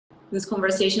This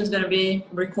conversation is going to be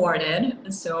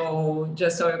recorded, so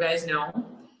just so you guys know.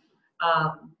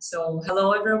 So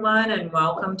hello everyone and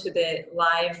welcome to the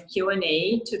live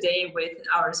Q&A today with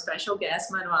our special guest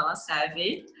Manuela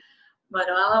Seve.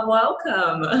 Manuela,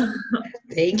 welcome.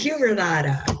 Thank you,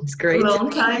 Renata. It's great to Long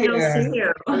be time no here. see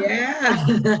you.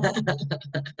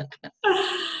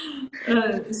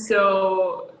 Yeah.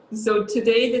 So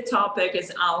today the topic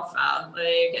is alpha,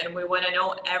 and we want to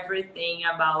know everything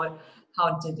about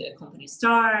how did the company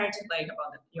start,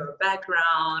 about your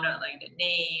background, the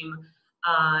name,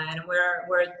 and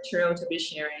we're thrilled to be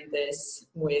sharing this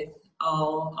with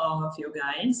all of you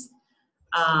guys.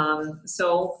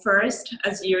 So first,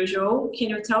 as usual, can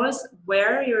you tell us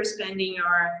where you're spending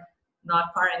your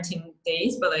not quarantine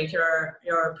days, but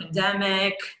your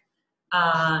pandemic,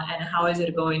 and how is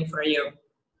it going for you?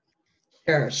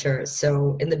 Sure.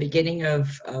 So in the beginning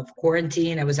of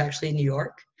quarantine, I was actually in New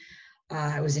York.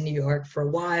 I was in New York for a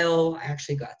while. I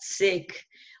actually got sick,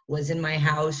 was in my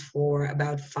house for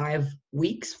about 5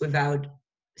 weeks without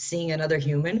seeing another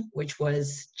human, which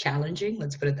was challenging,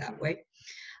 let's put it that way.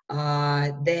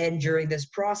 Then during this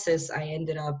process, I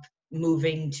ended up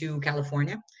moving to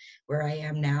California, where I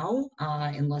am now,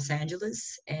 in Los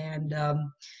Angeles, and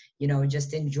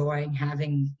just enjoying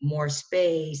having more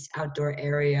space, outdoor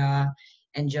area,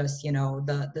 and just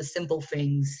the simple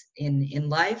things in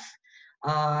life.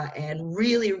 And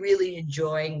really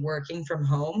enjoying working from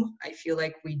home. I feel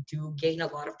like we do gain a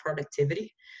lot of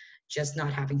productivity, just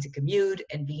not having to commute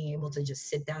and being able to just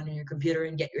sit down in your computer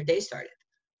and get your day started.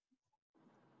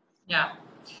 Yeah,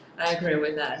 I agree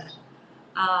with that.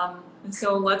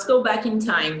 So let's go back in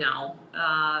time now.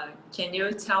 Can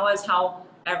you tell us how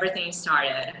everything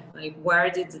started? Where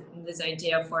did this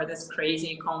idea for this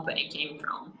crazy company came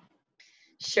from?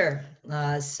 Sure.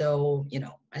 So,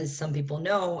 as some people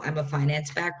know, I'm a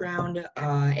finance background,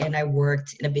 and I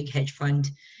worked in a big hedge fund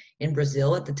in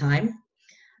Brazil at the time.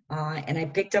 And I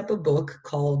picked up a book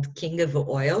called King of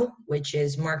Oil, which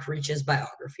is Mark Rich's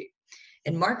biography.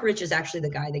 And Mark Rich is actually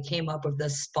the guy that came up with the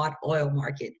spot oil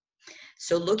market.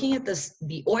 So looking at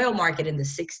the oil market in the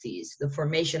 60s, the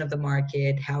formation of the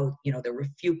market, how, there were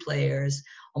few players,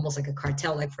 almost like a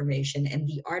cartel-like formation, and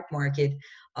the art market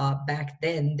back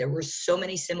then, there were so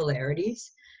many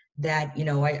similarities that,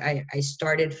 I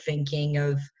started thinking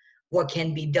of what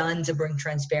can be done to bring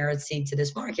transparency to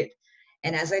this market.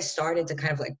 And as I started to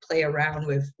kind of play around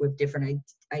with different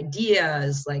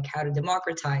ideas, like how to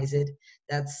democratize it,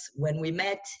 that's when we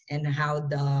met, and how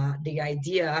the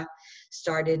idea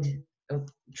started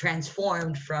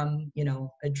transformed from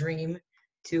a dream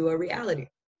to a reality.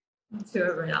 To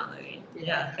a reality.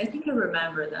 Yeah, I think I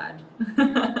remember that.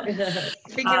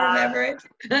 Think you remember it?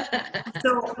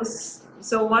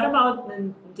 So what about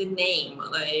the name?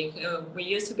 We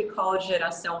used to be called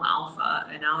Geração Alpha,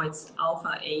 and now it's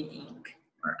Alpha 8 Inc.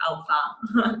 or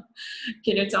Alpha.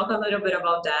 Can you talk a little bit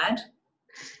about that?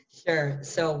 Sure.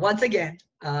 So once again,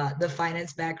 the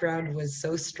finance background was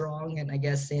so strong, and I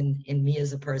guess in me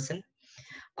as a person.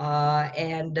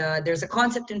 And there's a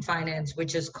concept in finance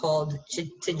which is called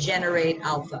to generate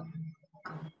alpha,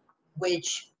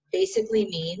 which basically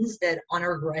means that on a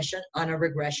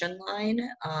regression line,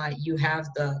 you have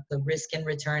the risk and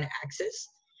return axis,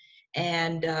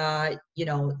 and the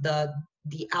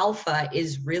alpha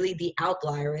is really the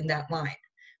outlier in that line,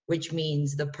 which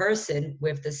means the person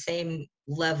with the same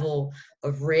level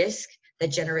of risk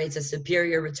that generates a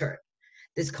superior return.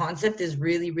 This concept is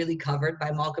really covered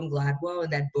by Malcolm Gladwell in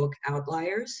that book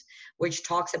Outliers, which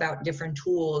talks about different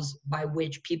tools by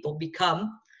which people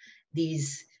become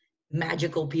these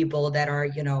magical people that are,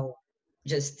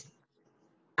 just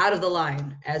out of the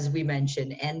line, as we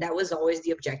mentioned. And that was always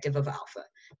the objective of alpha,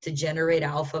 to generate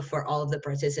alpha for all of the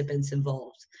participants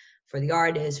involved, for the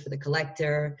artist, for the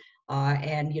collector,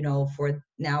 and for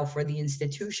the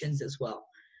institutions as well,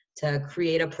 to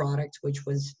create a product which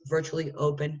was virtually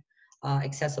open,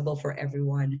 accessible for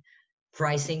everyone,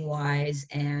 pricing wise,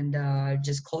 and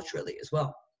just culturally as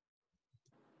well.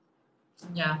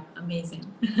 Yeah, amazing.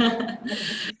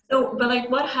 So, but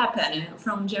what happened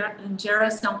from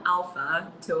Geração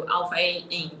Alpha to Alpha 8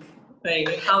 Inc?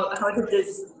 How did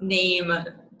this name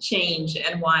change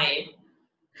and why?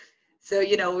 So,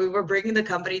 we were bringing the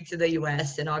company to the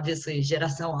US, and obviously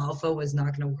Geração Alpha was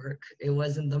not going to work. It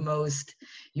wasn't the most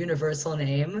universal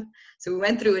name. So we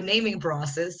went through a naming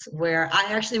process where I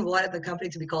actually wanted the company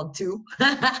to be called 2,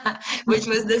 which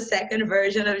was the second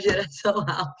version of Geração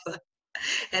Alpha.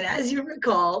 And as you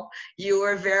recall, you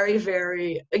were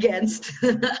very against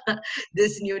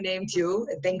this new name too.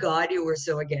 Thank God you were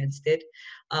so against it.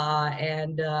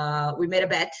 And we made a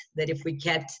bet that if we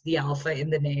kept the alpha in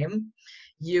the name,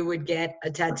 you would get a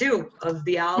tattoo of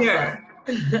the alpha,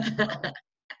 Here,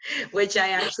 which I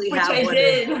actually which have I one.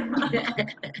 did.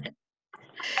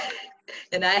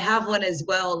 And I have one as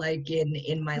well, like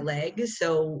in my leg.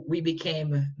 So we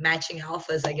became matching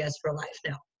alphas, I guess, for life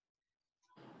now.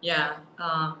 Yeah,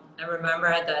 I remember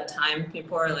at that time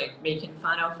people were like making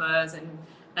fun of us and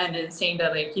then saying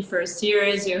that like if you're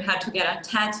serious, you had to get a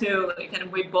tattoo. Like,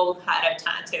 and we both had a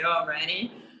tattoo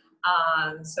already.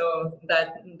 So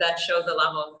that shows the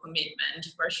level of commitment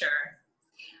for sure.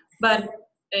 But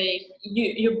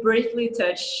you briefly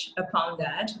touched upon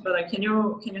that. But like, can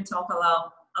you talk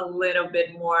a little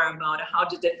bit more about how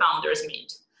did the founders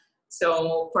meet?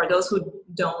 So for those who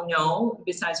don't know,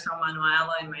 besides from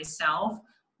Manuela and myself,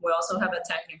 we also have a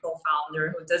technical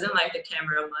founder who doesn't like the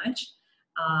camera much,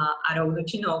 Haroldo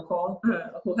Tinoco,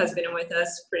 who has been with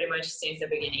us pretty much since the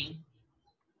beginning.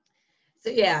 So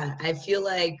yeah, I feel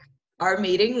like our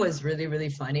meeting was really, really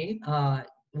funny.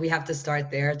 We have to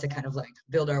start there to kind of like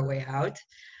build our way out.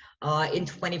 In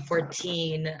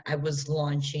 2014, I was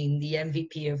launching the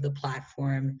MVP of the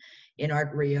platform in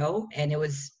Art Rio, and it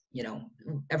was,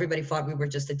 everybody thought we were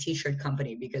just a t-shirt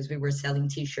company because we were selling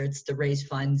t-shirts to raise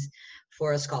funds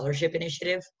for a scholarship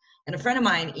initiative. And a friend of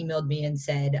mine emailed me and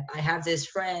said, I have this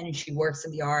friend, she works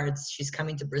in the arts, she's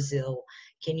coming to Brazil.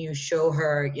 Can you show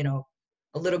her,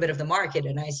 a little bit of the market?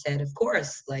 And I said, of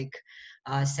course, like,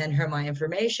 send her my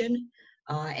information.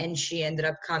 And she ended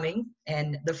up coming,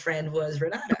 and the friend was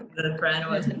Renata. The friend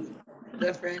was me.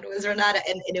 The friend was Renata.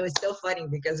 And it was so funny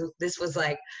because this was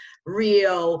like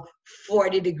Rio,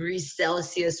 40 degrees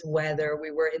Celsius weather.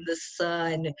 We were in the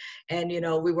sun, and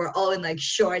we were all in like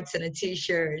shorts and a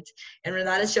t-shirt. And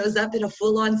Renata shows up in a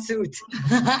full-on suit,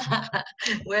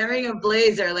 wearing a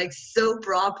blazer, like so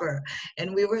proper.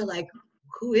 And we were like,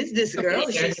 who is this girl?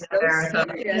 Okay, She's so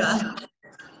serious. yeah.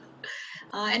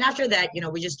 And after that,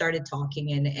 we just started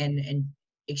talking and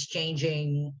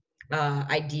exchanging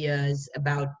ideas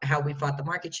about how we thought the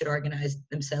market should organize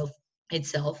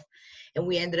itself. And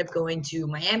we ended up going to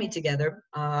Miami together.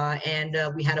 And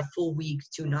we had a full week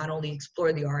to not only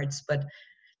explore the arts, but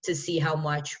to see how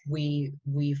much we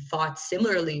thought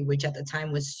similarly, which at the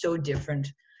time was so different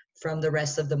from the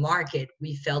rest of the market.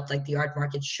 We felt like the art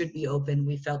market should be open.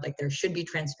 We felt like there should be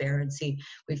transparency.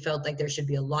 We felt like there should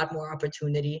be a lot more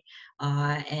opportunity.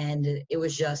 And it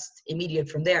was just immediate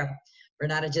from there.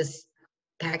 Renata just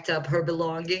packed up her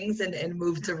belongings and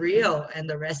moved to Rio, and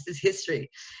the rest is history.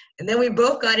 And then we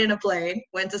both got in a plane,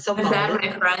 went to Sao And Paulo. that,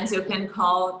 my friends, you can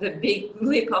call the big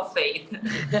leap of faith.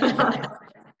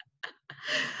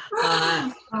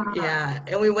 Yeah,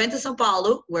 and we went to Sao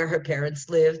Paulo where her parents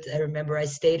lived. I remember I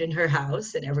stayed in her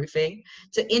house and everything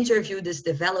to interview this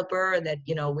developer that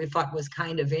we thought was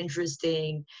kind of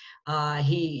interesting.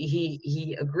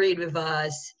 He agreed with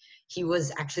us. He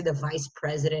was actually the vice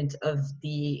president of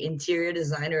the Interior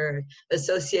Designer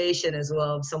Association as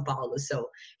well of Sao Paulo, so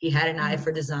he had an eye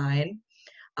for design.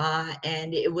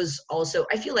 And it was also,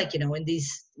 I feel like,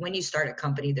 when you start a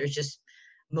company, there's just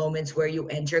moments where you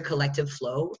enter collective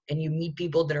flow and you meet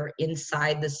people that are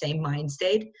inside the same mind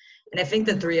state. And I think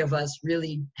the three of us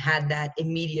really had that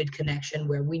immediate connection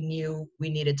where we knew we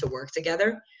needed to work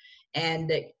together, and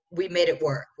we made it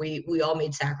work. We all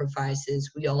made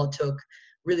sacrifices. We all took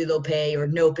really low pay or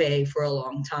no pay for a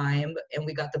long time, and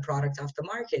we got the product off the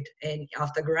market and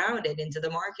off the ground and into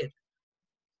the market.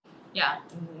 Yeah,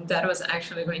 that was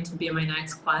actually going to be my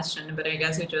next question, but I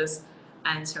guess you just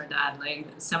answered that. Like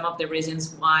some of the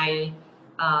reasons why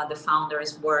the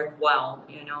founders work well,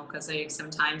 because like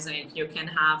sometimes like you can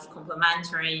have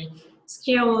complementary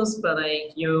skills, but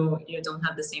like you don't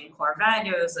have the same core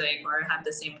values, like or have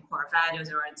the same core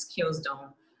values or skills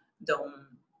don't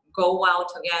go well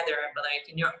together. But like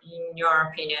in your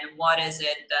opinion, what is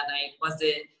it that like was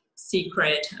the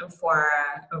secret for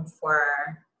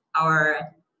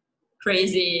our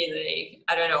crazy, like,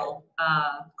 I don't know,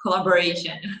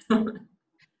 collaboration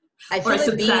I or feel like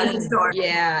success story?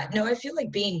 I feel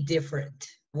like being different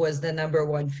was the number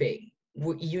one thing.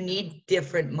 You need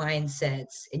different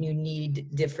mindsets and you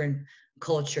need different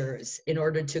cultures in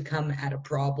order to come at a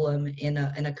problem in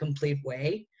a complete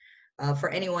way. For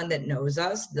anyone that knows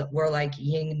us, that we're like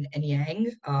yin and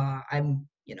yang. I'm,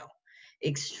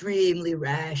 extremely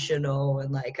rational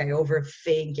and like I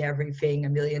overthink everything a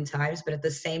million times, but at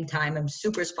the same time, I'm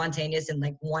super spontaneous and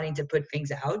like wanting to put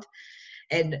things out.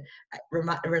 And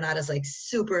Renata's like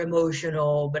super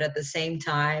emotional, but at the same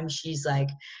time, she's like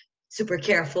super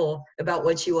careful about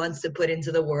what she wants to put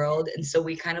into the world. And so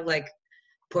we kind of like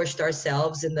pushed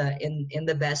ourselves in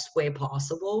the best way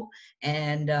possible.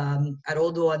 And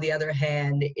Haroldo, on the other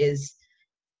hand, is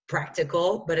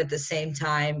practical, but at the same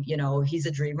time, he's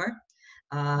a dreamer.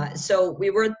 So we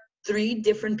were three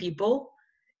different people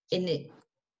in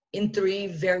three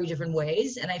very different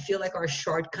ways, and I feel like our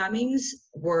shortcomings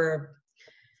were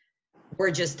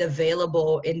just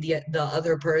available in the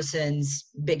other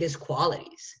person's biggest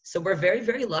qualities. So we're very,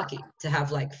 very lucky to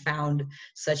have like found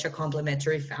such a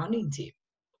complementary founding team.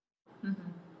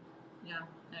 Mm-hmm. Yeah,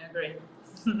 I agree.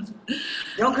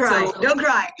 Don't cry, So don't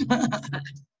cry.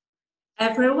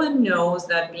 everyone knows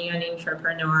that being an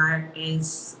entrepreneur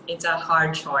is it's a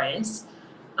hard choice,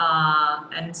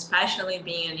 and especially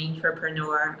being an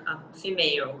entrepreneur, a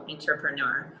female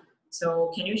entrepreneur.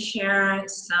 So can you share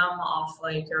some of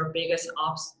like your biggest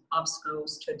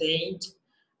obstacles to date,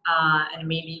 and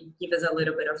maybe give us a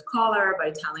little bit of color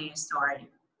by telling a story?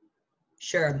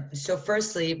 Sure. So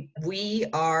firstly, we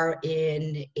are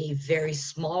in a very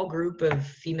small group of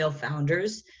female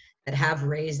founders that have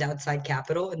raised outside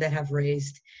capital and that have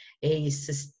raised a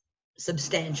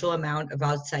substantial amount of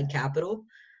outside capital.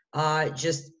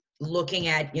 Just looking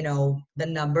at, the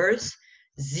numbers,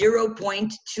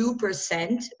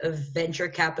 0.2% of venture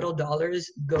capital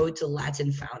dollars go to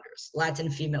Latin founders,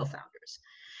 Latin female founders.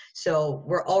 So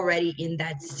we're already in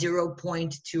that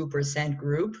 0.2%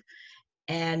 group.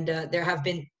 And there have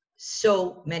been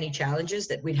so many challenges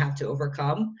that we'd have to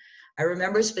overcome. I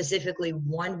remember specifically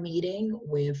one meeting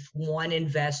with one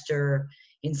investor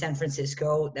in San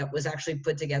Francisco that was actually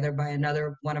put together by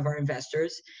another one of our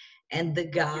investors. And the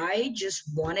guy just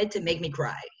wanted to make me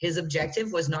cry. His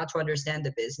objective was not to understand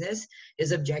the business.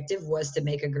 His objective was to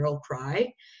make a girl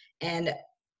cry. And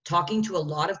talking to a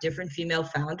lot of different female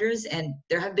founders, and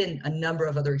there have been a number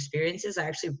of other experiences. I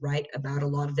actually write about a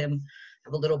lot of them. I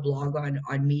have a little blog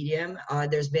on Medium.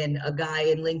 There's been a guy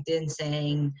in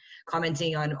LinkedIn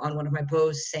commenting on one of my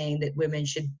posts saying that women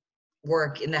should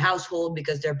work in the household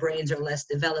because their brains are less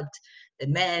developed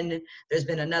than men. There's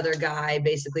been another guy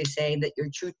basically saying that your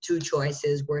two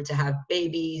choices were to have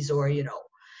babies or,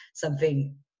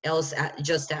 something else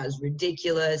just as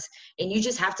ridiculous. And you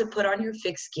just have to put on your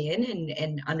thick skin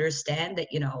and understand that,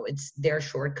 it's their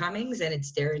shortcomings and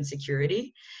it's their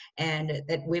insecurity, and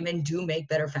that women do make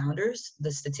better founders.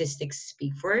 The statistics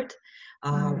speak for it.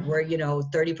 We're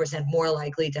 30% more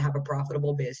likely to have a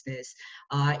profitable business.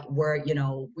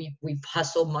 We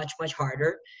hustle much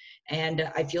harder, and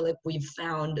I feel like we've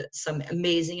found some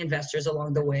amazing investors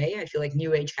along the way. I feel like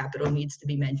New Age Capital needs to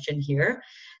be mentioned here,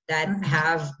 that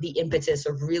have the impetus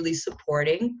of really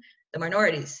supporting the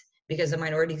minorities, because the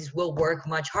minorities will work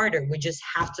much harder. We just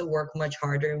have to work much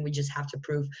harder, and we just have to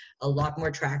prove a lot more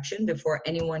traction before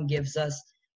anyone gives us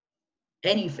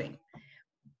anything,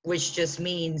 which just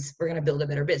means we're going to build a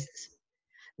better business.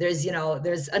 There's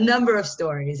a number of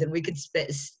stories, and we could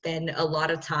spend a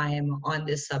lot of time on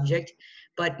this subject,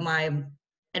 but my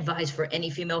advice for any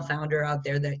female founder out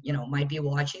there that, might be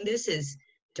watching this is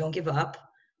don't give up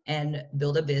and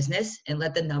build a business and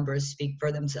let the numbers speak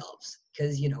for themselves.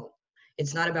 Because,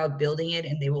 it's not about building it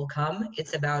and they will come.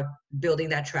 It's about building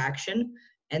that traction,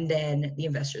 and then the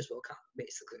investors will come,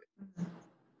 basically.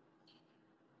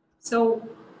 So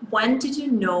when did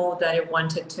you know that you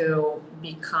wanted to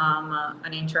become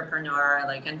an entrepreneur,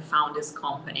 like, and found this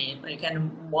company? Like,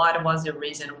 and what was the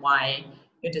reason why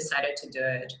you decided to do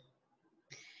it?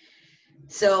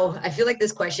 So I feel like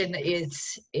this question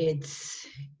it's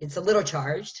a little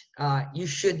charged. You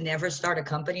should never start a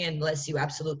company unless you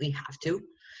absolutely have to.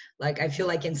 Like, I feel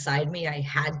like inside me, I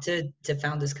had to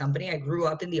found this company. I grew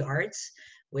up in the arts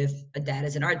with a dad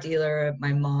as an art dealer.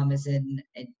 My mom is an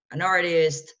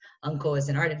artist, uncle is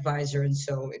an art advisor, and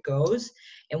so it goes.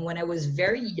 And when I was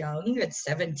very young, at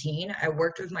 17, I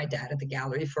worked with my dad at the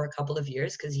gallery for a couple of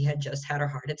years because he had just had a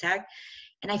heart attack.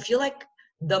 And I feel like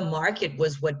the market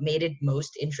was what made it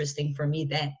most interesting for me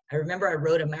then. I remember I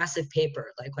wrote a massive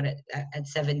paper, like at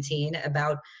 17,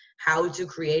 about how to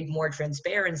create more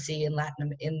transparency in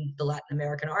the Latin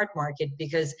American art market,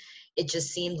 because it just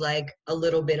seemed like a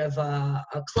little bit of a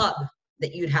club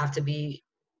that you'd have to be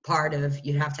part of.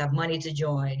 You'd have to have money to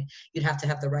join. You'd have to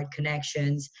have the right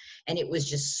connections. And it was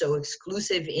just so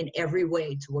exclusive in every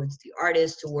way, towards the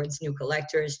artists, towards new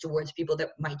collectors, towards people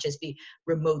that might just be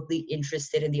remotely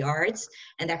interested in the arts.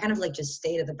 And that kind of like just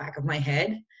stayed at the back of my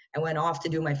head. I went off to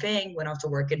do my thing, went off to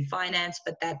work in finance,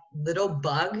 but that little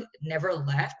bug never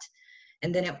left.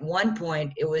 And then at one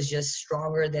point, it was just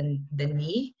stronger than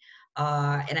me.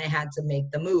 And I had to make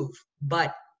the move.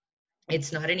 But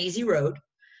it's not an easy road.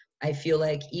 I feel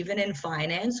like even in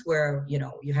finance, where,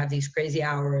 you have these crazy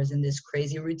hours and this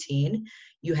crazy routine,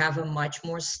 you have a much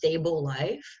more stable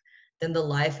life than the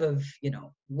life of,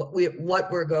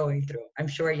 what we're going through. I'm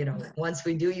sure, once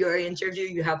we do your interview,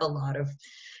 you have a lot of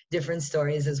different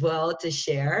stories as well to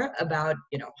share about,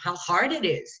 you know, how hard it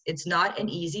is. It's not an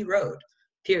easy road,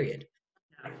 period.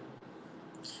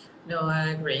 No, I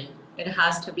agree. It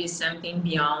has to be something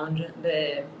beyond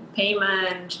the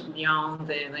payment, beyond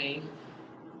the like.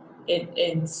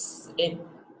 It's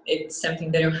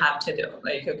something that you have to do.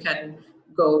 Like you can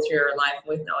go through your life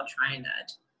without trying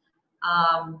that.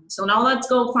 So now let's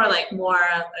go for like more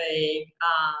like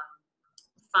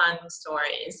fun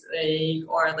stories, like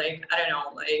or like I don't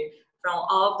know, like from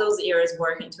all of those years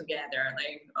working together,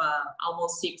 like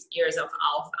almost 6 years of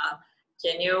Alpha.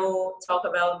 Can you talk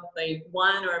about like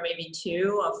one or maybe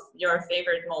two of your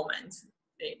favorite moments,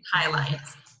 like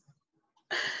highlights?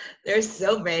 There's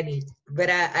so many,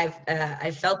 but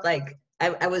I felt like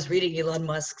I was reading Elon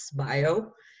Musk's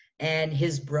bio, and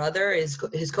his brother is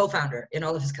his co-founder in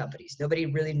all of his companies. Nobody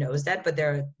really knows that, but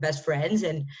they're best friends,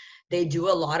 and they do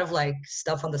a lot of like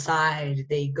stuff on the side.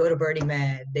 They go to Burning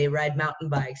Man, they ride mountain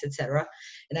bikes, etc.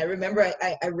 And I remember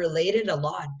I related a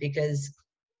lot because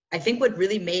I think what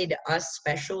really made us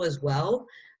special as well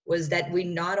was that we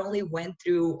not only went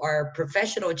through our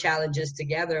professional challenges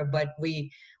together, but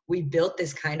we built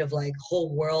this kind of like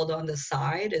whole world on the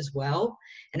side as well.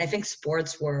 And I think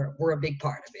sports were a big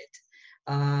part of it.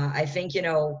 I think, you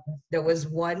know, there was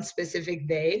one specific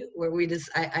day where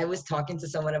I was talking to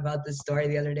someone about this story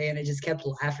the other day, and I just kept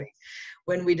laughing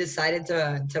when we decided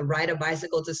to ride a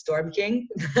bicycle to Storm King,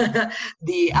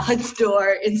 the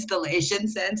outdoor installation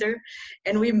center,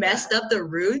 and we messed up the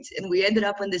route, and we ended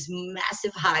up on this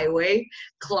massive highway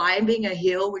climbing a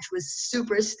hill which was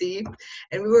super steep,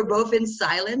 and we were both in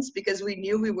silence because we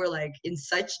knew we were like in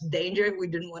such danger. We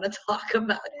didn't want to talk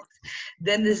about it.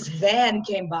 Then this van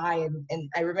came by, and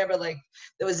I remember like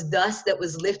there was dust that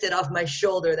was lifted off my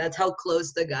shoulder. That's how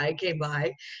close the guy came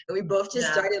by. And we both just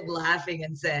Yeah. started laughing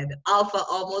and said, Alpha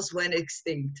almost went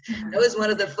extinct. That was one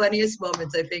of the funniest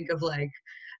moments, I think, of like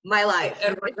my life.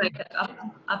 It was like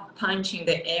a punch in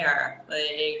the air.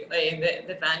 Like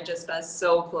the van just passed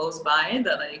so close by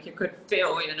that like you could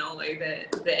feel, you know, like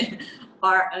the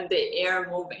air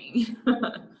moving.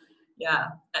 Yeah,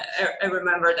 I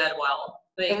remember that well.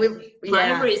 And Like my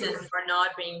yeah. reason for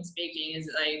not being speaking is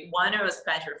like one, I was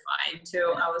petrified.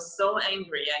 Two, I was so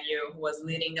angry at you who was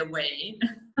leading the way.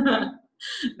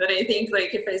 That I think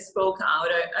like if I spoke out,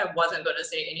 I wasn't gonna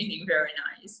say anything very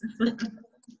nice.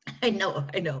 I know,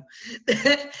 I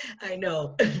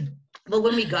know. But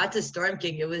when we got to Storm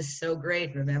King, it was so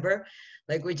great, remember?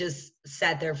 Like we just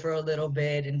sat there for a little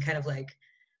bit and kind of like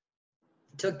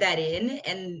took that in.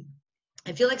 And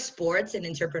I feel like sports and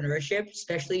entrepreneurship,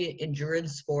 especially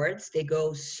endurance sports, they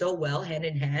go so well hand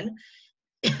in hand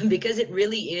because it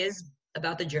really is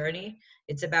about the journey.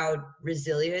 It's about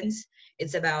resilience.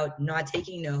 It's about not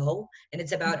taking no. And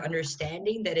it's about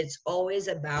understanding that it's always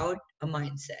about a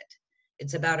mindset.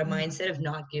 It's about a mindset of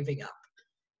not giving up.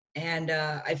 And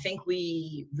I think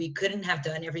we couldn't have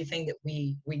done everything that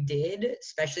we did,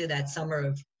 especially that summer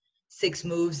of 6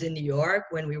 moves in New York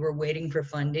when we were waiting for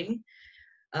funding,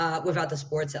 without the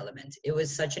sports element. It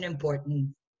was such an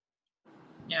important,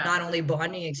 Yeah. not only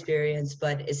bonding experience,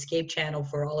 but escape channel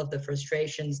for all of the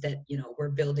frustrations that, you know, we're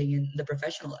building in the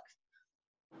professional life.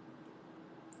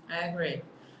 I agree.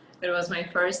 It was my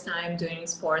first time doing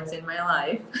sports in my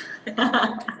life.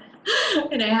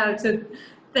 And I have to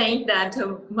thank that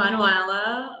to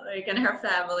Manuela, like, and her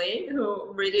family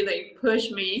who really like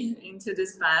pushed me into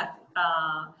this path.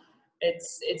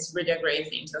 It's really a great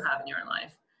thing to have in your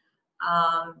life.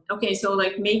 Okay, so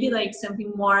like maybe like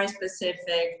something more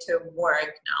specific to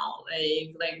work now,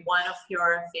 like one of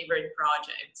your favorite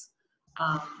projects.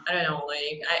 I don't know,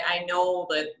 like I know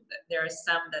that there are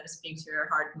some that speak to your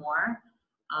heart more,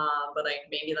 but like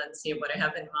maybe let's see what I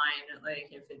have in mind, like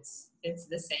if it's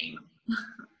the same.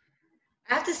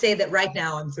 I have to say that right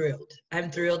now I'm thrilled.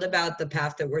 I'm thrilled about the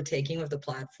path that we're taking with the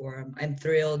platform. I'm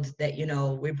thrilled that, you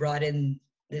know, we brought in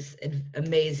this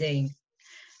amazing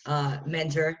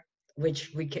mentor,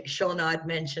 which shall not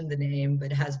mention the name,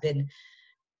 but has been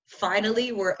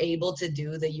finally we're able to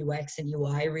do the UX and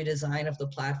UI redesign of the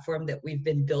platform that we've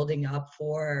been building up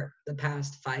for the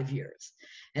past 5 years.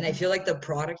 And I feel like the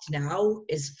product now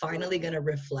is finally going to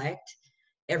reflect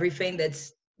everything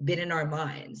that's been in our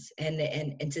minds,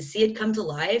 and to see it come to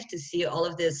life, to see all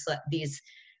of these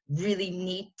really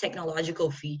neat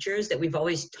technological features that we've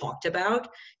always talked about,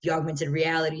 the augmented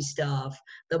reality stuff,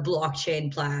 the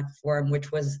blockchain platform,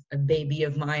 which was a baby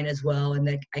of mine as well, and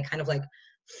that I kind of like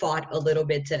fought a little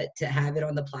bit to have it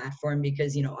on the platform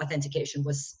because, you know, authentication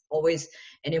was always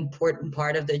an important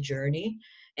part of the journey.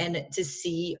 And to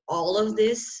see all of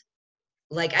this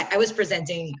like I was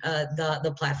presenting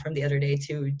the platform the other day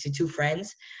to two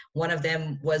friends. One of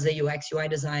them was a UX UI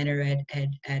designer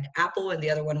at Apple, and the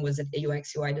other one was a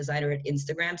UX UI designer at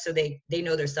Instagram. So they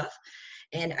know their stuff.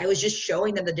 And I was just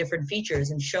showing them the different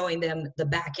features and showing them the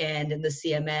back end and the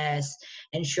CMS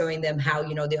and showing them how,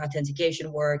 you know, the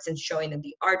authentication works and showing them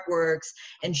the artworks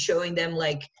and showing them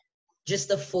like just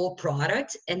the full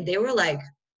product. And they were like,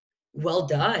 well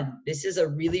done. This is a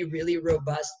really, really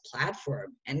robust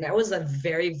platform. And that was a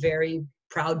very, very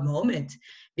proud moment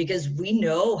because we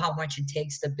know how much it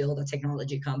takes to build a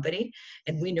technology company.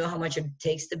 And we know how much it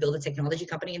takes to build a technology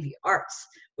company in the arts,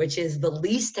 which is the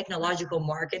least technological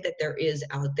market that there is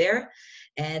out there.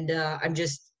 And I'm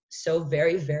just so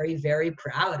very, very, very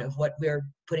proud of what we're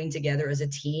putting together as a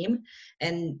team.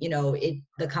 And, you know,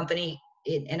 the company,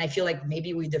 and I feel like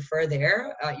maybe we differ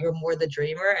there. You're more the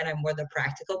dreamer and I'm more the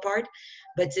practical part.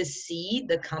 But to see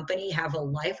the company have a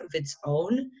life of its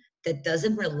own that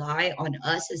doesn't rely on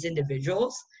us as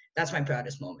individuals, that's my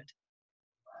proudest moment.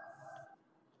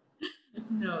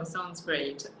 No, sounds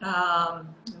great.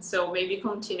 So maybe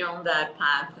continue on that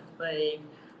path, like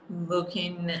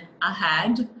looking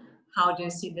ahead. How do you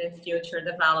see the future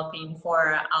developing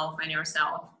for Alpha and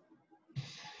yourself?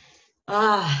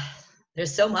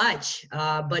 There's so much,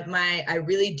 but I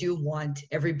really do want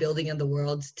every building in the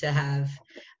world to have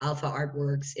Alpha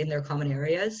Artworks in their common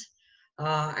areas.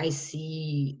 I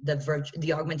see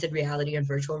the augmented reality and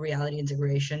virtual reality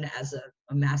integration as a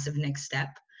massive next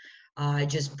step.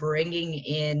 Just bringing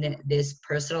in this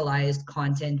personalized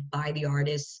content by the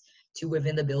artists to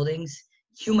within the buildings,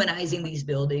 humanizing these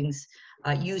buildings,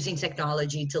 using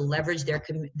technology to leverage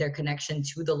their connection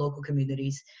to the local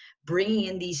communities, bringing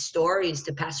in these stories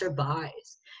to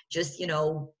passerbys, just, you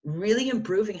know, really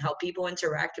improving how people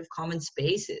interact with common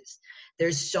spaces.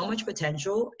 There's so much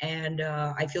potential, and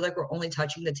I feel like we're only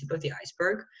touching the tip of the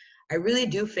iceberg. I really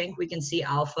do think we can see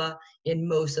Alpha in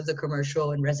most of the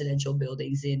commercial and residential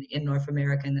buildings in North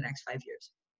America in the next 5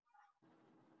 years.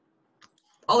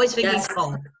 Always thinking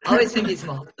small. Always thinking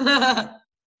small.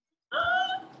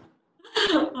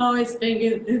 Always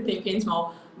thinking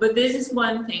small. But this is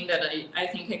one thing that I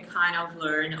think I kind of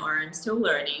learned, or I'm still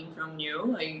learning from you,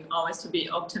 like always to be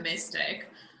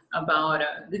optimistic about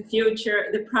the future,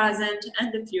 the present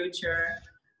and the future.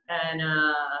 And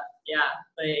yeah,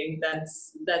 like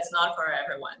that's not for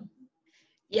everyone.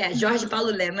 Yeah, Jorge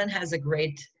Paulo Lemann has a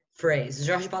great phrase.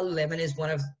 Jorge Paulo Lemann is one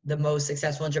of the most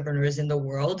successful entrepreneurs in the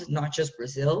world, not just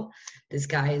Brazil. This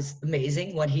guy is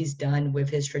amazing what he's done with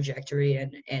his trajectory,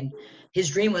 and his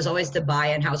dream was always to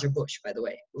buy Anheuser-Busch, by the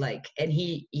way. Like, and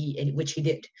which he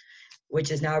did,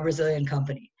 which is now a Brazilian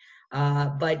company.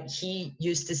 But he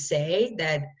used to say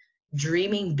that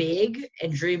dreaming big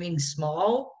and dreaming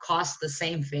small cost the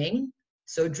same thing.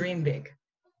 So dream big.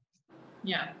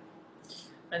 Yeah.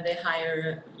 And the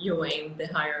higher you aim, the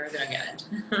higher you're gonna get.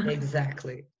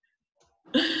 Exactly.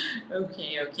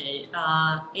 Okay.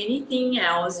 Anything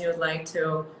else you'd like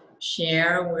to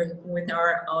share with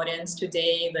our audience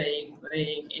today? Like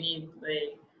any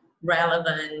like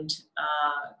relevant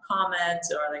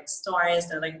comments or like stories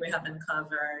that like we haven't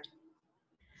covered?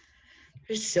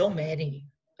 There's so many.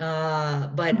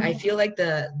 But I feel like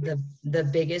the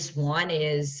biggest one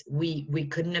is we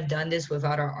couldn't have done this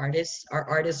without our artists. Our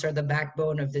artists are the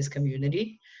backbone of this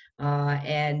community.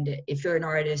 And if you're an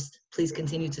artist, please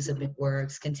continue to submit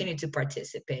works, continue to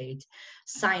participate,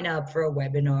 sign up for a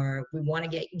webinar. We want to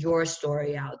get your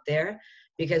story out there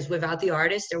because without the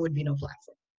artist, there would be no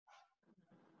platform.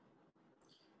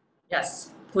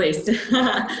 Yes, please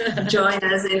join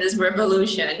us in this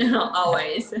revolution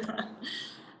always.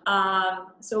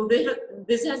 So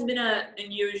this has been an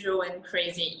unusual and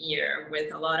crazy year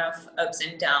with a lot of ups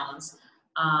and downs.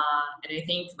 And I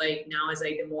think like now is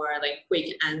like the more like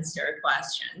quick answer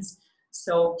questions.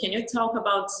 So can you talk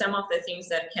about some of the things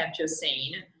that kept you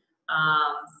sane?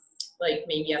 Like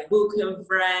maybe a book you've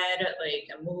read, like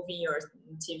a movie or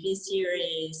TV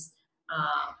series,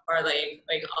 or like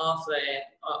off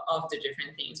the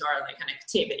different things, or like an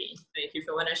activity. Like if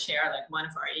you want to share like one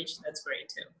for each, that's great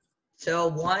too. So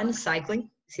one, cycling.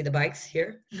 See the bikes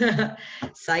here?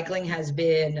 Cycling has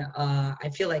been, I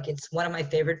feel like it's one of my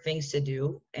favorite things to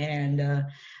do. And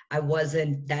I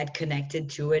wasn't that connected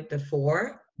to it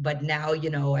before. But now,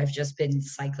 you know, I've just been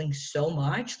cycling so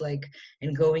much, like,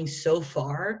 and going so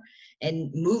far.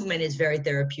 And movement is very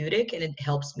therapeutic, and it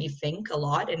helps me think a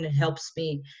lot, and it helps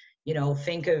me, you know,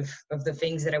 think of the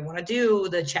things that I want to do,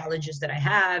 the challenges that I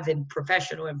have in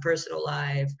professional and personal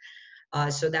life.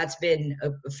 So that's been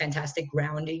a fantastic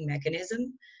grounding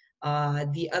mechanism.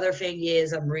 The other thing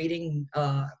is I'm reading,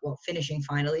 finishing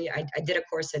finally. I did a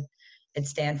course at at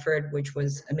Stanford, which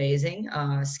was amazing.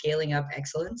 Scaling Up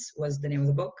Excellence was the name of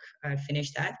the book. I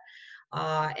finished that.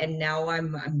 And now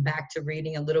I'm back to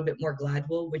reading a little bit more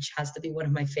Gladwell, which has to be one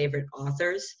of my favorite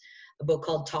authors. A book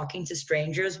called Talking to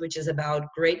Strangers, which is about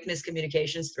great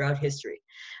miscommunications throughout history.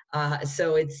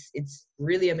 So it's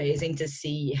really amazing to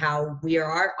see how we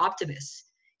are optimists.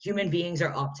 Human beings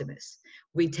are optimists.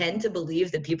 We tend to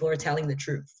believe that people are telling the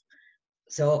truth.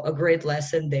 So a great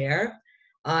lesson there.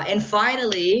 And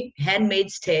finally,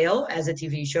 Handmaid's Tale as a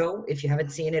TV show. If you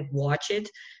haven't seen it, watch it,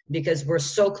 because we're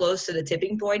so close to the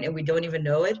tipping point and we don't even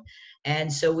know it.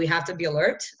 And so we have to be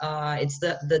alert. It's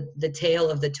the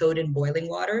tale of the toad in boiling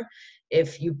water.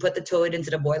 If you put the toad into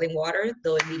the boiling water,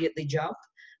 they'll immediately jump.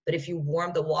 But if you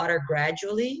warm the water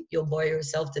gradually, you'll boil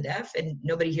yourself to death. And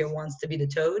nobody here wants to be the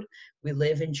toad. We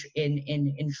live in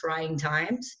trying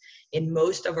times. In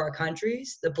most of our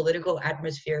countries, the political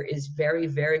atmosphere is very,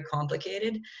 very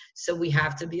complicated. So we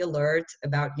have to be alert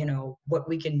about, what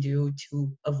we can do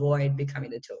to avoid becoming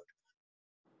the toad.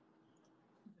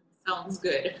 Sounds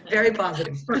good. Very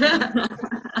positive.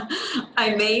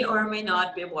 I may or may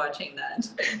not be watching that.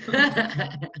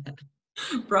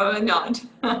 Probably not.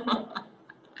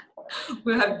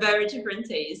 We have very different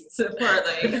tastes for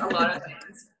like a lot of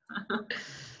things.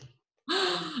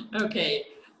 Okay.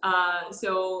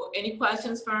 So any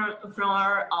questions from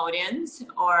our audience,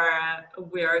 or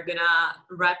we're gonna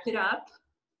wrap it up?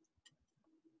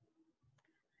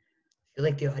 I feel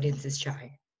like the audience is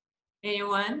shy.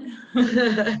 Anyone?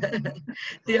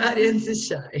 The audience is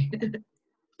shy.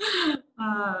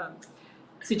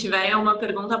 Se tiverem alguma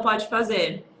pergunta, pode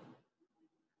fazer.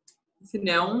 Se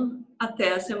não,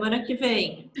 até a semana que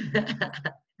vem.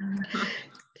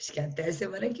 Acho que até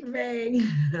semana que vem.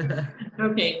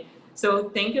 Okay. So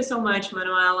thank you so much,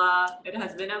 Manuela. It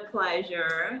has been a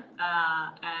pleasure,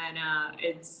 and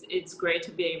it's great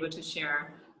to be able to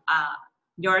share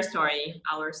your story,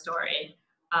 our story,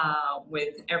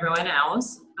 with everyone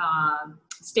else.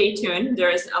 Stay tuned.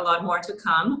 There's a lot more to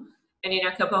come. And in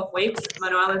a couple of weeks,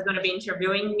 Manuela is going to be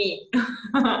interviewing me.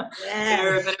 Yes. So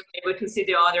you're going to be able to see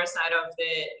the other side of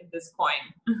this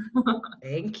coin.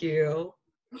 Thank you.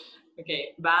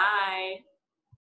 Okay, bye.